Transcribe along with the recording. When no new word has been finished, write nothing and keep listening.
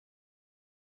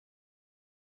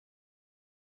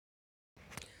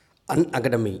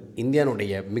unacademy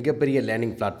இந்தியானுடைய மிகப்பெரிய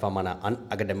learning பிளாட்ஃபார்மான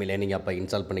unacademy learning ஆப்பை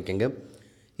install பண்ணிக்கங்க.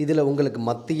 இதில் உங்களுக்கு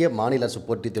மத்திய மாநில அரசு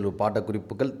போட்டித் தேர்வு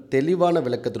பாடக்குறிப்புகள் தெளிவான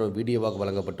விளக்கத்துடன் வீடியோவாக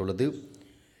வழங்கப்பட்டுள்ளது.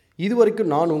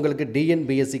 இதுவரைக்கும் நான் உங்களுக்கு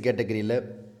TNPSC கேட்டகரியில்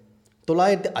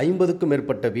 950க்கும்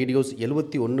மேற்பட்ட வீடியோஸ்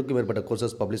 71க்கும் மேற்பட்ட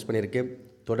கோர்சஸ் பப்ளிஷ் பண்ணியிருக்கேன்.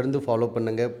 தொடர்ந்து ஃபாலோ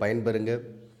பண்ணுங்கள், பயன்பெறுங்க.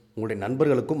 உங்களுடைய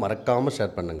நண்பர்களுக்கும் மறக்காமல்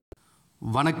ஷேர் பண்ணுங்கள்.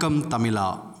 வணக்கம் தமிழா.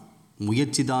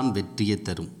 முயற்சி தான் வெற்றியை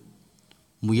தரும்.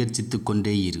 முயற்சித்து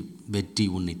கொண்டே இரு, வெற்றி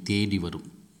உன்னை தேடி வரும்.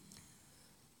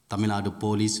 தமிழ்நாடு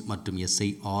போலீஸ் மற்றும் எஸ்ஐ,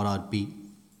 ஆர்ஆர்பி,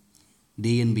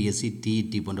 டிஎன்பிஎஸ்சி,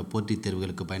 டிஇடி போன்ற போட்டித்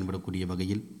தேர்வுகளுக்கு பயன்படக்கூடிய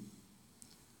வகையில்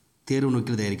தேர்வு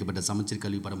நோக்கில் தயாரிக்கப்பட்ட சமச்சீர்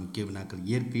கல்வி பாட முக்கிய வினாக்கள்.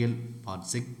 இயற்பியல் பார்ட்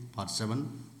 6 பார்ட் 7.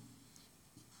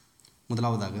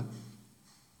 முதலாவதாக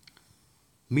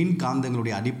மின்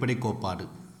காந்தங்களுடைய அடிப்படை கோட்பாடு.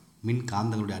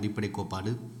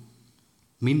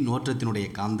 மின் ஓட்டத்தினுடைய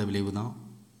காந்த விளைவு தான்.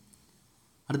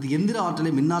 அடுத்து எந்திர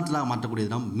ஆற்றலை மின் ஆற்றலாக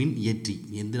மாற்றக்கூடியது தான் மின் ஏற்றி.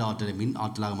 எந்திர ஆற்றலை மின்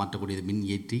ஆற்றலாக மாற்றக்கூடியது மின்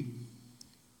ஏற்றி.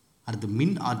 அடுத்து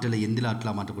மின் ஆற்றலை எந்திர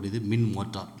ஆற்றலாக மாற்றக்கூடியது மின்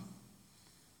மோட்டார்.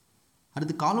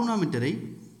 அடுத்து கால்வனாமீட்டரை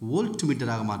வோல்ட்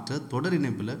மீட்டராக மாற்ற தொடர்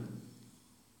இணைப்பில்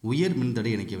உயர்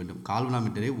மின்தடை இணைக்க வேண்டும்.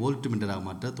 கால்வனாமீட்டரை வோல்ட் மீட்டராக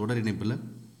மாற்ற தொடர் இணைப்பில்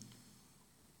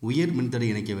உயர் மின்தடை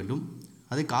இணைக்க வேண்டும்.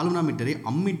 அதே கால்வனாமீட்டரை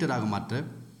அம்மீட்டராக மாற்ற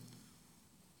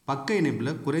பக்க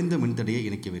இணைப்பில் குறைந்த மின்தடையை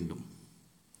இணைக்க வேண்டும்.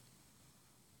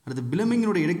 அடுத்து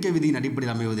பிளமிங்கினுடைய இலக்கிய விதியின்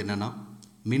அடிப்படையில் அமைவது என்னென்னா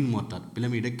மின் மோட்டார்.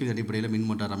 பிளமி இலக்கிய அடிப்படையில் மின்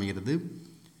மோட்டார் அமைகிறது.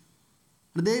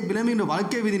 அதே பிளமிங்கினுடைய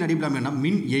வாழ்க்கை விதியின் அடிப்படையில் அமைனா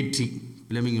மின் ஏற்றி.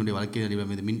 பிளமிங்கினுடைய வாழ்க்கை அடிப்படையில்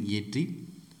அமைவது மின் ஏற்றி.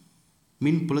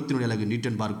 மின் புலத்தினுடைய அலகு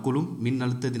நியூட்டன் பார் கூலும். மின்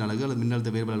அழுத்தத்தின் அலகு அல்லது மின்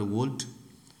அழுத்த வேறுபாடு அலகு வோல்ட்.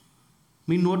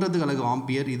 மின் ஓட்டத்துக்கு அலகு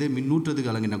ஆம்பியர். இதே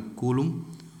மின்னூற்றத்துக்கு அலகு என்ன கூலும்.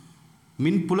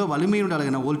 மின் புல வலிமையினுடைய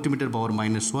அலகு என்ன வோல்ட் மீட்டர் பவர்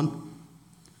 -1.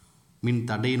 மின்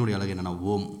தடையினுடைய அலகு என்னென்னா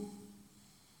ஓம்.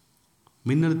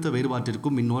 மின்னழுத்த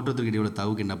வேறுபாட்டிற்கும் மின் ஓட்டத்திற்கு இடையே உள்ள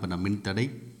தகவுக்கு என்ன பண்ண மின்தடை.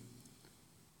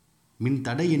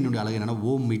 மின்தடை என்னுடைய அலகு என்னென்னா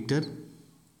ஓம் மீட்டர்.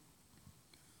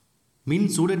 மின்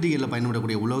சூடேற்றிகளில்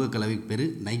பயன்படக்கூடிய உலோக கலவை பெரு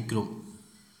நைக்ரோம்.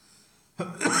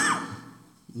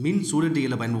 மின்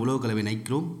சூடேற்றிகளில் பயன்படும் உலோக கலவை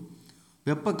நைக்ரோம்.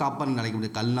 வெப்ப காப்பான்கள்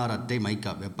அழைக்கக்கூடிய கல்நார் அட்டை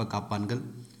மைக்கா வெப்ப காப்பான்கள்.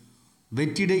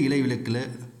 வெற்றிடை இலை விளக்கில்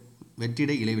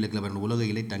பயன்படும் உலோக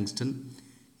இலை டங்ஸ்டன்.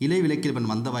 இலை விளக்கில்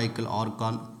பயன்படும் மந்த வாயுக்கள்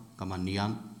ஆர்கான்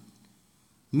நியான்.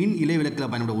 மின் இலை விளக்கில்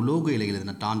பயன்படும் உலோக இலைகள்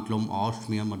எதுனா டான்ட்லோம்,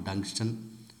 ஆஸ்மியம், டங்ஸ்டன்.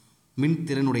 மின்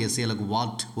திறனுடைய செயலுக்கு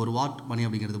வாட். ஒரு வாட் மணி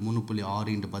அப்படிங்கிறது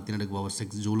 3.6 ×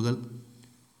 10⁻⁶ ஜூல்கள்.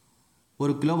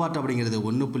 ஒரு கிலோவாட் அப்படிங்கிறது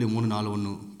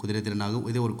 1.341 குதிரை திறனாகும்.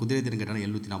 இதே ஒரு குதிரை திறன் கேட்டால்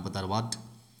 746 வாட்.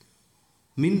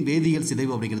 மின் வேதியியல்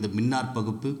சிதைவு அப்படிங்கிறது மின்னார்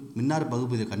பகுப்பு.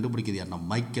 இதை கண்டுபிடிக்கிறது யாருன்னா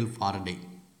மைக்கேல் ஃபாரடே.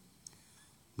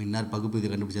 இதை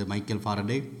கண்டுபிடிச்சது மைக்கேல்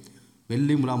ஃபாரடே.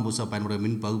 வெள்ளி முலாம் பூசா பயன்படுற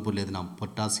மின் பகுப்பு எதுனா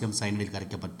பொட்டாசியம் சைனடைல்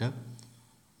கரைக்கப்பட்ட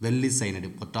வெள்ளி சைனடு.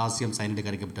 பொட்டாசியம் சைனடு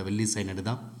கரைக்கப்பட்ட வெள்ளி சைனடு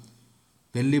தான்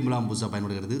வெள்ளி முலாம் பூசா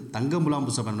பயன்படுகிறது. தங்க முலாம்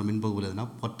பூசா பயன்படும் மின்பகுப்பு எதுனா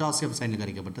பொட்டாசியம் சைனடு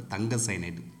கரைக்கப்பட்ட தங்க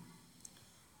சைனைடு.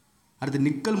 அடுத்து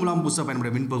நிக்கல் முலாம் பூசா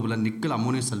பயன்படுற மின்பகுப்பில் நிக்கல்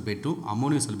அமோனியம்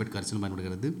சல்பேட் கரைசலும்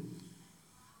பயன்படுகிறது.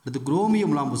 அடுத்து குரோமிய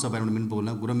முலாம் பூசா பயன்படும்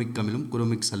மின்பகுப்பில் குரோமிக் அமிலம்,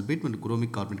 குரோமிக் சல்பேட் மற்றும்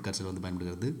குரோமிக் கார்பனேட் கரைசல்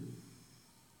பயன்படுகிறது.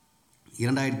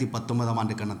 2019ஆம்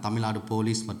ஆண்டுக்கான தமிழ்நாடு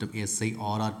போலீஸ் மற்றும் எஸ்ஐ,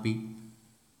 ஆர்ஆர்பி,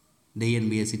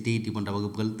 டிஎன்பிஎஸ்சி, டிஇடி போன்ற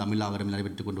வகுப்புகள் தமிழ் அகாடமியில்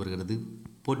நடைபெற்று கொண்டு வருகிறது.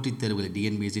 போட்டித் தேர்வுகளில்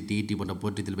டிஎன்பிஎஸ்சி, டிஇடி போன்ற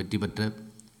போட்டியில் வெற்றி பெற்ற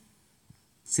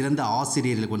சிறந்த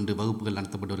ஆசிரியர்களை கொண்டு வகுப்புகள்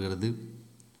நடத்தப்பட்டு வருகிறது.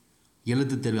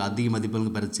 எழுத்துத் தேர்வு அதிக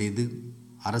மதிப்பெண்கள் பெற செய்து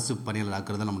அரசு பணியாளர்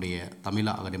ஆக்குறது நம்முடைய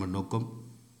தமிழ் அகாடமியின் நோக்கம்.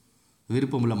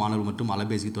 விருப்பமுள்ள மாணவர்கள் மற்றும்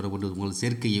அலைபேசி தொடர்பு கொண்டு உங்கள்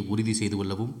சேர்க்கையை உறுதி செய்து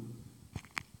கொள்ளவும்.